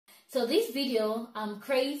So this video I'm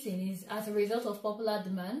creating is as a result of popular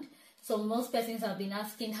demand. So most persons have been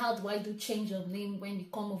asking, how do I do change of name when you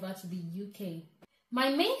come over to the UK?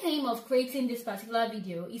 My main aim of creating this particular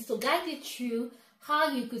video is to guide you through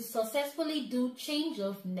how you could successfully do change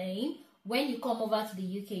of name when you come over to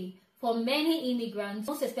the UK. For many immigrants,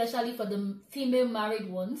 most especially for the female married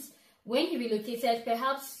ones, when you relocated,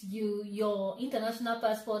 perhaps your international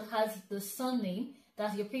passport has the surname,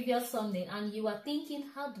 that's your previous surname, and you are thinking,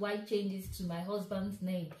 how do I change this to my husband's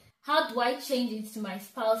name? How do I change it to my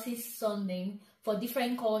spouse's surname? For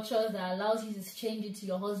different cultures that allows you to change it to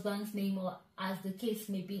your husband's name, or as the case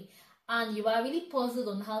may be, and you are really puzzled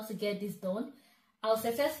on how to get this done. I was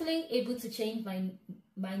successfully able to change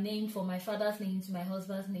my name from my father's name to my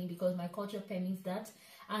husband's name because my culture permits that,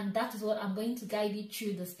 and that is what I'm going to guide you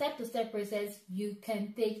through, the step-to-step process you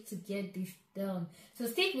can take to get this done. So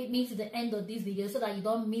stick with me to the end of this video so that you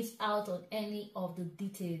don't miss out on any of the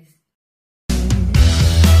details.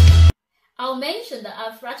 I'll mention that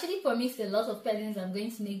I've actually promised a lot of persons I'm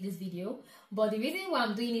going to make this video, but the reason why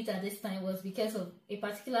I'm doing it at this time was because of a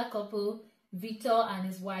particular couple, Victor and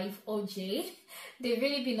his wife OJ. They've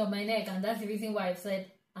really been on my neck, and that's the reason why I've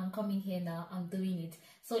said I'm coming here now, I'm doing it.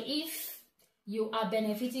 So if you are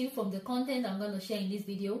benefiting from the content I'm going to share in this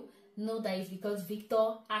video, know that it's because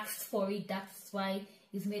Victor asked for it. That's why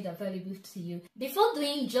it's made available to you. Before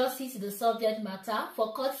doing justice to the subject matter,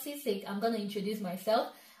 for courtesy's sake, I'm going to introduce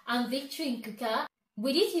myself. I'm Victory Nkuka.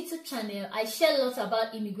 With this YouTube channel, I share lots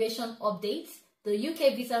about immigration updates, the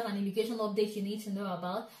UK visas and immigration updates you need to know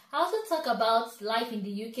about. I also talk about life in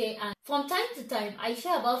the UK, and from time to time, I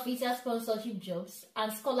share about visa sponsorship jobs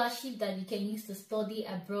and scholarship that you can use to study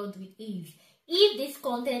abroad with ease. If this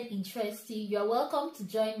content interests you, are welcome to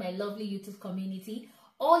join my lovely YouTube community.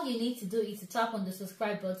 All you need to do is to tap on the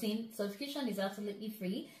subscribe button. Subscription is absolutely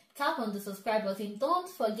free. Tap on the subscribe button. Don't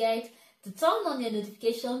forget to turn on your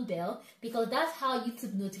notification bell, because that's how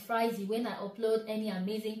YouTube notifies you when I upload any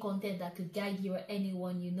amazing content that could guide you or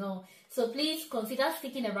anyone you know. So please consider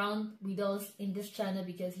sticking around with us in this channel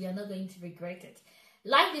because you're not going to regret it.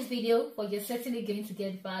 Like this video, for you're certainly going to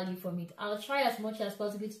get value from it. I'll try as much as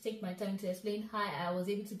possible to take my time to explain how I was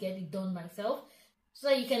able to get it done myself, so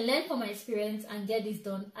that you can learn from my experience and get this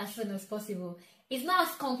done as soon as possible. It's not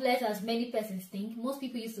as complex as many persons think. Most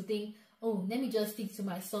people used to think, oh, let me just stick to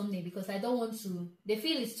my surname because I don't want to. They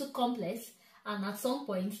feel it's too complex, and at some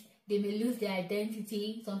point they may lose their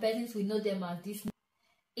identity. Some persons will know them as this.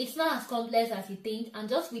 It's not as complex as you think, and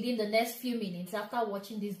just within the next few minutes after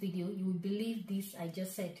watching this video, you will believe this I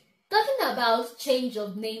just said. Talking about change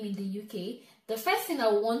of name in the UK, the first thing I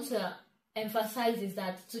want to emphasize is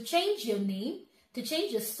that to change your name, to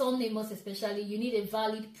change your surname most especially, you need a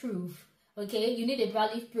valid proof. Okay, you need a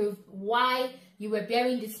valid proof why you were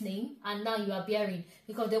bearing this name and now you are bearing,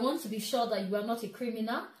 because they want to be sure that you are not a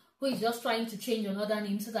criminal who is just trying to change another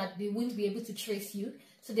name so that they won't be able to trace you.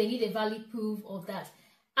 So they need a valid proof of that.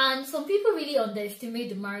 And some people really underestimate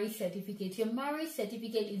the marriage certificate. Your marriage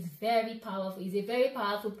certificate is very powerful. It's a very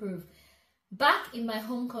powerful proof. Back in my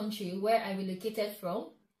home country where I relocated from,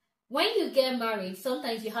 when you get married,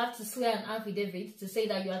 sometimes you have to swear an affidavit to say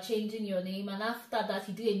that you are changing your name, and after that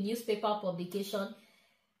you do a newspaper publication.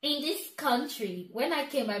 In this country, when I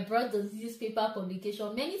came, I brought the newspaper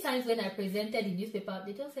publication. Many times when I presented the newspaper,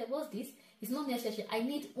 they just said, what's this? It's not necessary. I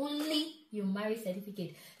need only your marriage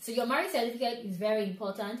certificate. So your marriage certificate is very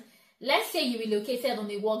important. Let's say you relocated on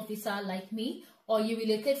a work visa like me, or you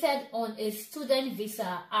relocated on a student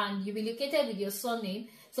visa and you relocated with your surname.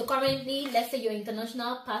 So currently, let's say your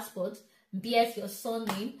international passport bears your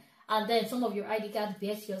surname, and then some of your ID cards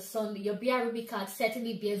bears your surname. Your BRB card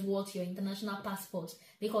certainly bears what your international passport,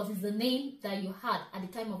 because it's the name that you had at the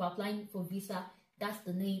time of applying for visa. That's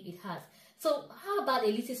the name it has. So how about a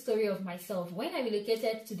little story of myself? When I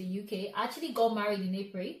relocated to the UK, I actually got married in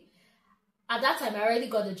April. At that time, I already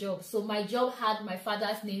got a job. So my job had my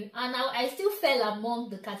father's name, and I still fell among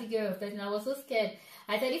the category of person. I was so scared.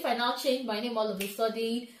 I said, if I now change my name all of a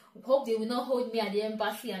sudden, hope they will not hold me at the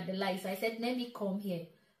embassy and the like. So I said, let me come here.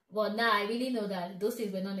 But now I really know that those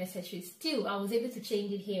things were not necessary. Still, I was able to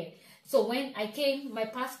change it here. So when I came, my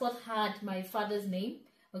passport had my father's name.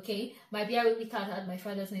 Okay, my BRB card had my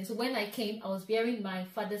father's name. So when I came, I was bearing my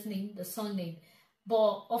father's name, the surname.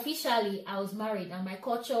 But officially, I was married, and my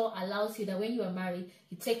culture allows you that when you are married,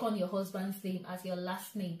 you take on your husband's name as your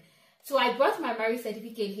last name. So I brought my marriage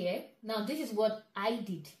certificate here. Now, this is what I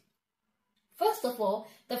did. First of all,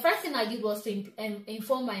 the first thing I did was to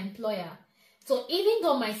inform my employer. So even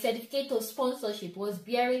though my certificate of sponsorship was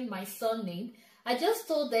bearing my surname, I just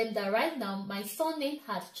told them that right now my surname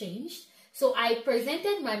had changed. So I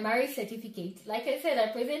presented my marriage certificate. Like I said,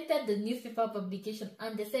 I presented the newspaper publication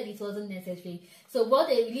and they said it wasn't necessary. So what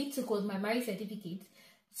they really took was my marriage certificate.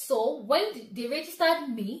 So when they registered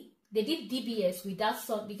me, they did DBS with that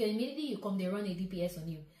son, because immediately you come, they run a DBS on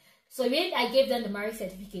you. So when I gave them the marriage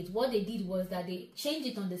certificate, what they did was that they changed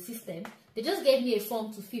it on the system. They just gave me a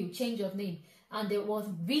form to fill, change of name. And there was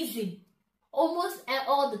reason. Almost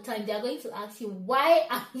all the time, they are going to ask you, why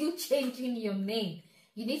are you changing your name?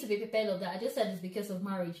 You need to be prepared of that. I just said it's because of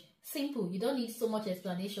marriage. Simple. You don't need so much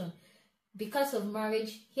explanation. Because of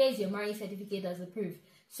marriage, here's your marriage certificate as a proof.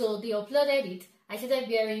 So they uploaded it. I started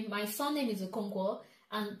bearing, my son name is Okonkwo,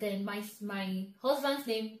 and then my husband's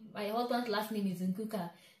name, my husband's last name is Nkuka.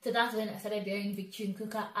 So that's when I started bearing Victory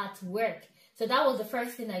Nkuka at work. So that was the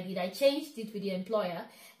first thing I did. I changed it with the employer.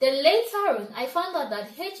 Then later on, I found out that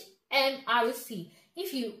HMRC,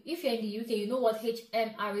 if you're in the UK, you know what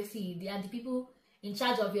HMRC is. They are the people in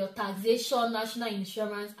charge of your taxation, national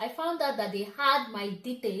insurance. I found out that they had my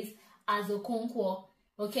details as Okonkwo.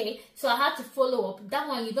 Okay, so I had to follow up. That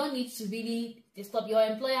one, you don't need to really stop. Your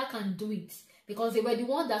employer can do it because they were the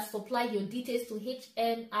ones that supplied your details to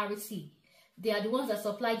HMRC. They are the ones that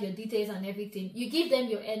supplied your details and everything. You give them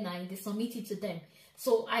your NI, they submit it to them.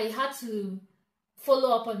 So I had to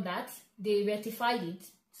follow up on that. They rectified it.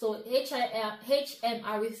 So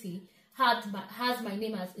HMRC has my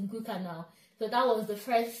name as Nkuka now. So that was the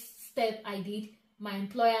first step I did, my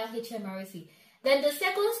employer HMRC. Then the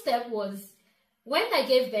second step was, when I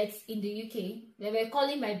gave birth in the UK, they were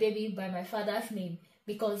calling my baby by my father's name,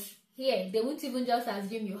 because here they wouldn't even just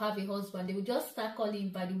assume you have a husband. They would just start calling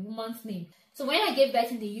by the woman's name. So when I gave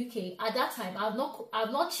birth in the UK, at that time, I've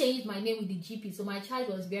not changed my name with the GP. So my child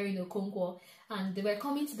was bearing Okonkwo, and they were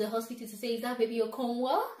coming to the hospital to say, "Is that baby Okonkwo?"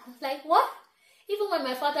 I was like, "What?" Even when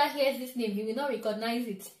my father hears this name, he will not recognize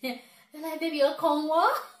it. They're like, "Baby Okonkwo."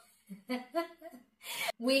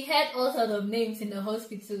 We had all sorts of names in the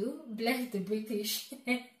hospital. Bless the British.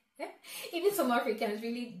 Even some Africans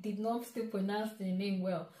really did not still pronounce the name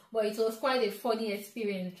well. But it was quite a funny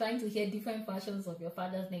experience trying to hear different versions of your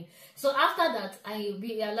father's name. So after that, I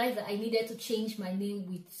realized that I needed to change my name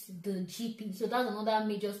with the GP. So that's another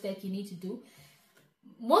major step you need to do.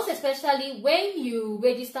 Most especially when you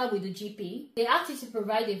register with the GP, they ask you to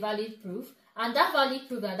provide a valid proof. And that valid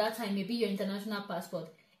proof at that time may be your international passport.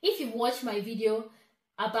 If you watch my video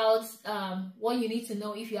about what you need to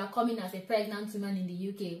know if you are coming as a pregnant woman in the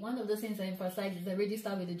UK, one of those things I emphasize is the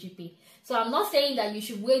register with the GP. So I'm not saying that you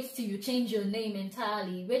should wait till you change your name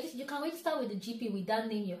entirely. You can register with the GP with that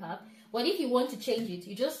name you have. But if you want to change it,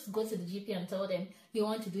 you just go to the GP and tell them you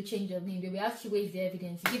want to do change of name. They will ask you where is the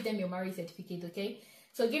evidence. You give them your marriage certificate, okay?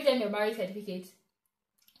 So give them your marriage certificate.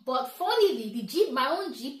 But funnily, my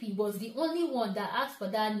own GP was the only one that asked for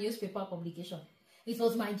that newspaper publication. It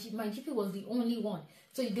was my GP was the only one.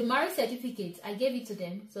 So the marriage certificate, I gave it to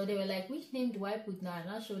them. So they were like, which name do I put now? And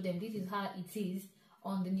I showed them this is how it is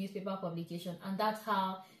on the newspaper publication. And that's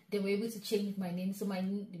how they were able to change my name. So my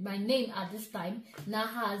name at this time now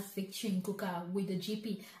has Victory Nkuka with the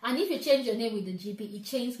GP. And if you change your name with the GP, it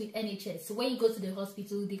changes with NHS. So when you go to the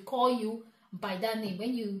hospital, they call you by that name.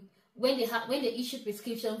 When they issue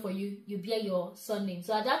prescription for you, you bear your surname.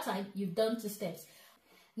 So at that time, you've done 2 steps.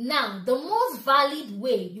 Now, the most valid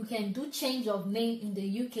way you can do change of name in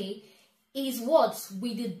the UK is what?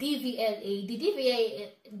 With the DVLA.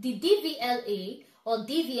 The DVLA or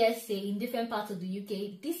DVSA in different parts of the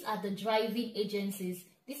UK, these are the driving agencies.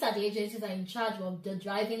 These are the agencies that are in charge of the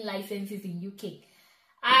driving licenses in UK.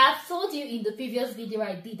 I have told you in the previous video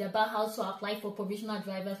I did about how to apply for provisional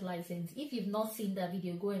driver's license. If you've not seen that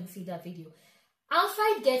video, go and see that video.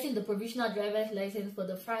 Outside getting the provisional driver's license for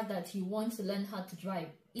the fact that you want to learn how to drive,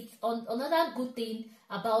 another good thing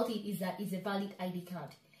about it is that it's a valid ID card.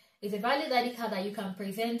 It's a valid ID card that you can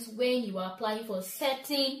present when you are applying for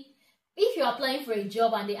certain. If you're applying for a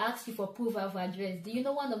job and they ask you for proof of address, do you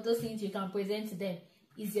know one of those things you can present to them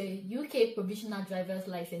is a UK provisional driver's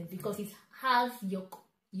license, because it has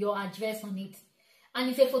your address on it, and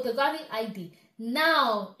it's a photographic ID.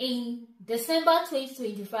 Now, in December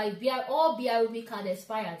 2025, all BRB card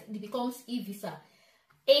expired. It becomes e-visa.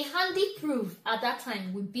 A handy proof at that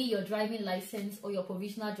time would be your driving license or your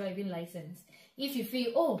provisional driving license. If you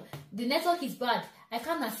feel, oh, the network is bad, I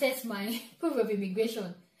can't access my proof of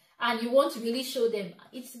immigration, and you want to really show them,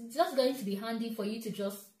 it's just going to be handy for you to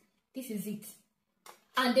just, this is it.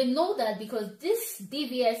 And they know that because this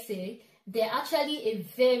DVSA, they're actually a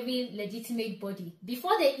very legitimate body.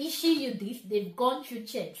 Before they issue you this, they've gone through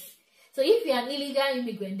checks. So if you're an illegal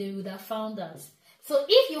immigrant, they would have found out. So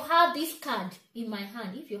if you have this card in my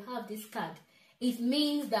hand, if you have this card, it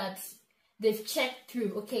means that they've checked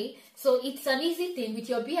through. Okay, so it's an easy thing with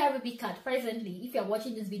your BRB card. Presently, if you're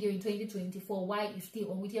watching this video in 2024 while it's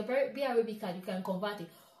still on, with your BRB card you can convert it.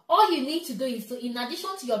 All you need to do is to, in addition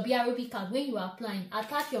to your BRB card, when you are applying,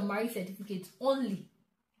 attach your marriage certificate only.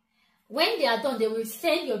 When they are done, they will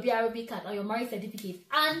send your BRB card or your marriage certificate,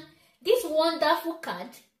 and this wonderful card,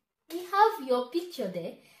 we have your picture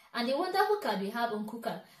there, and the wonderful card we have on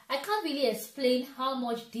Kuka. I can't really explain how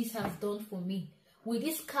much this has done for me. With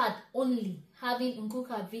this card only, having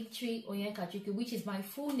Nkuka Victory Onyekachuku, which is my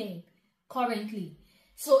full name currently.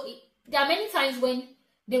 So there are many times when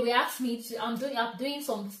they will ask me to, I'm doing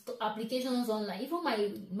some applications online. Even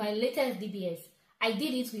my latest DBS, I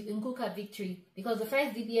did it with Nkuka Victory because the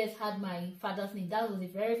first DBS had my father's name. That was the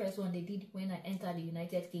very first one they did when I entered the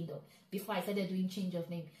United Kingdom, before I started doing change of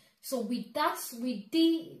name. So with that, with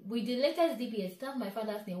the latest DBS, that's my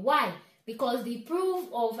father's name. Why? Because the proof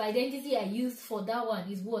of identity I used for that one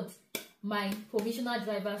is what? My provisional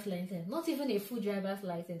driver's license. Not even a full driver's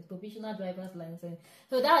license, provisional driver's license.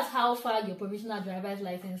 So that's how far your provisional driver's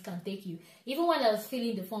license can take you. Even when I was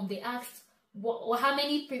filling the form, they asked, how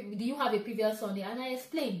many, do you have a previous surname? And I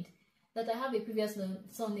explained that I have a previous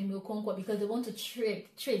surname, Okonkwo, because they want to trace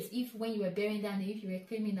if when you were bearing that name, if you were a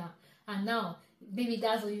criminal. And now, maybe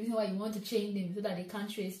that's the reason why you want to change them, so that they can't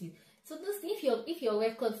trace you. So if your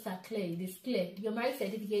records are clear, it is clear. Your marriage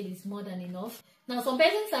certificate is more than enough. Now, some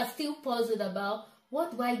persons are still puzzled about,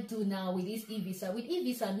 what do I do now with this e-visa? With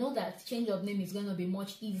e-visa, know that change of name is going to be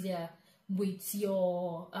much easier with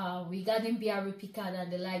your regarding BRP card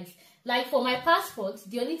and the likes. Like for my passport,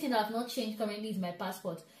 the only thing I've not changed currently is my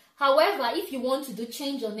passport. However, if you want to do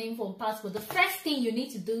change your name from passport, the first thing you need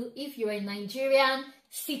to do, if you're a Nigerian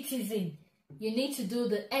citizen, you need to do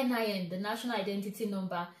the NIN, the national identity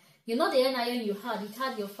number. You know the NIN you had, it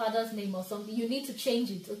had your father's name or something. You need to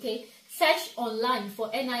change it, okay? Search online for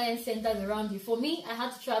NIN centers around you. For me, I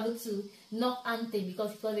had to travel to Northampton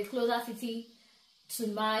because it was a closer city to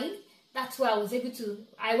mine. That's where I was able to,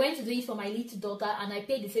 I went to do it for my little daughter and I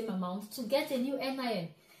paid the same amount to get a new NIN.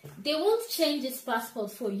 They won't change this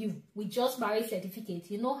passport for you with just marriage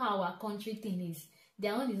certificate. You know how our country thing is.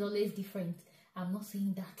 Their own is always different. I'm not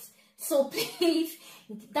saying that. So please,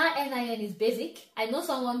 that NIN is basic. I know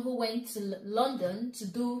someone who went to London to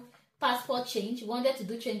do passport change, wanted to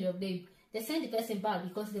do change of name. They sent the person back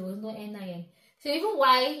because there was no NIN. So even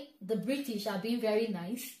while the British are being very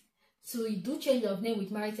nice to do change of name with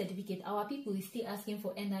marriage certificate, our people is still asking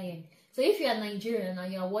for NIN. So if you are Nigerian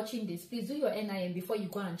and you are watching this, please do your NIN before you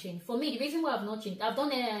go and change. For me, the reason why I've not changed, I've done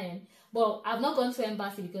NIN, but I've not gone to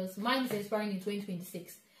embassy because mine is expiring in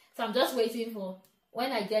 2026. So I'm just waiting for,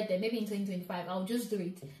 when I get there, maybe in 2025, I'll just do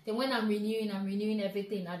it. Then when I'm renewing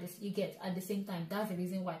everything at this, you get at the same time. That's the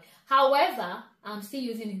reason why. However, I'm still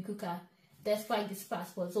using Nkuka despite this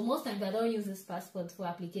passport. So most times I don't use this passport for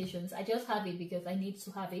applications. I just have it because I need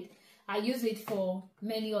to have it. I use it for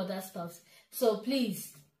many other stuffs. So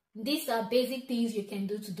please, these are basic things you can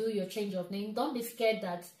do to do your change of name. Don't be scared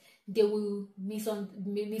that they will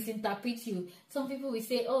misinterpret you. Some people will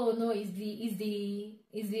say, oh no, it's the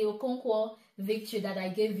Okonkwo Victory that I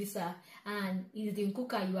gave visa, and it's the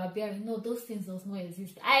Nkuka you are bearing. No, those things does not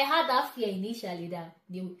exist. I had that fear initially that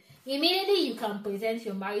immediately you can present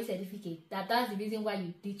your marriage certificate, that's the reason why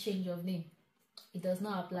you did change of name. It does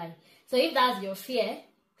not apply. So if that's your fear,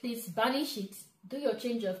 please banish it. Do your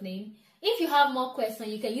change of name. If you have more questions,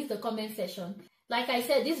 you can use the comment section. Like I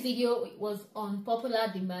said, this video was on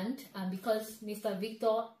popular demand, and because Mr.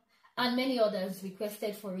 Victor and many others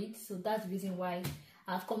requested for it, so that's the reason why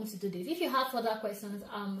I've come to do this. If you have further questions,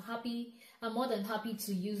 I'm more than happy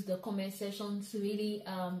to use the comment section to really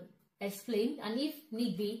explain, and if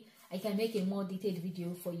need be, I can make a more detailed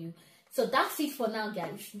video for you. So that's it for now,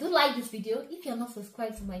 guys. Do like this video. If you're not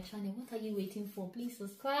subscribed to my channel, what are you waiting for? Please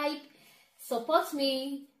subscribe, support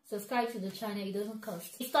me. Subscribe to the channel, it doesn't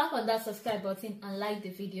cost. Tap on that subscribe button and like the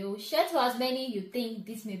video. Share to as many you think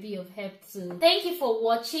this may be of help to. Thank you for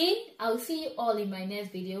watching. I'll see you all in my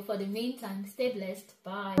next video. For the meantime, stay blessed.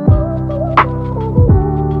 Bye.